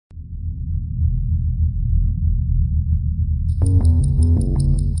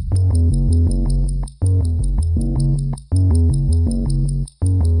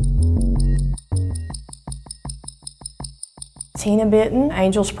Tina Benton,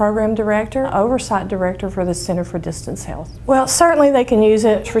 Angels Program Director, Oversight Director for the Center for Distance Health. Well, certainly they can use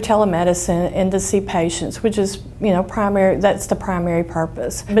it for telemedicine and to see patients, which is, that's the primary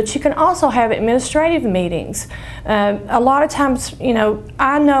purpose. But you can also have administrative meetings. A lot of times,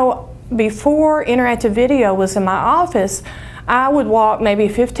 I know before interactive video was in my office, I would walk maybe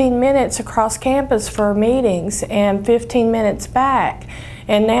 15 minutes across campus for meetings and 15 minutes back.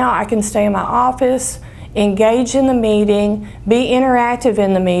 And now I can stay in my office, engage in the meeting, be interactive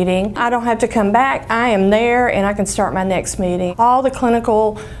in the meeting. I don't have to come back. I am there and I can start my next meeting. All the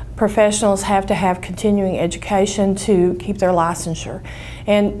clinical professionals have to have continuing education to keep their licensure.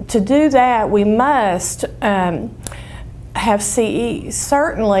 And to do that, we must have CEs.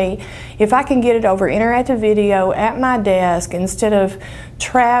 Certainly, if I can get it over interactive video at my desk instead of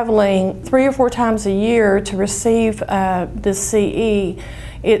traveling 3 or 4 times a year to receive the CE,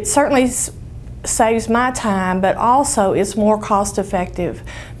 it certainly saves my time, but also it's more cost effective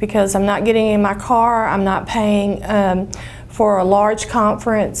because I'm not getting in my car, I'm not paying for a large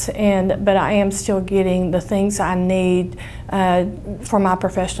conference, but I am still getting the things I need for my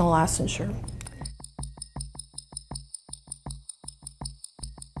professional licensure.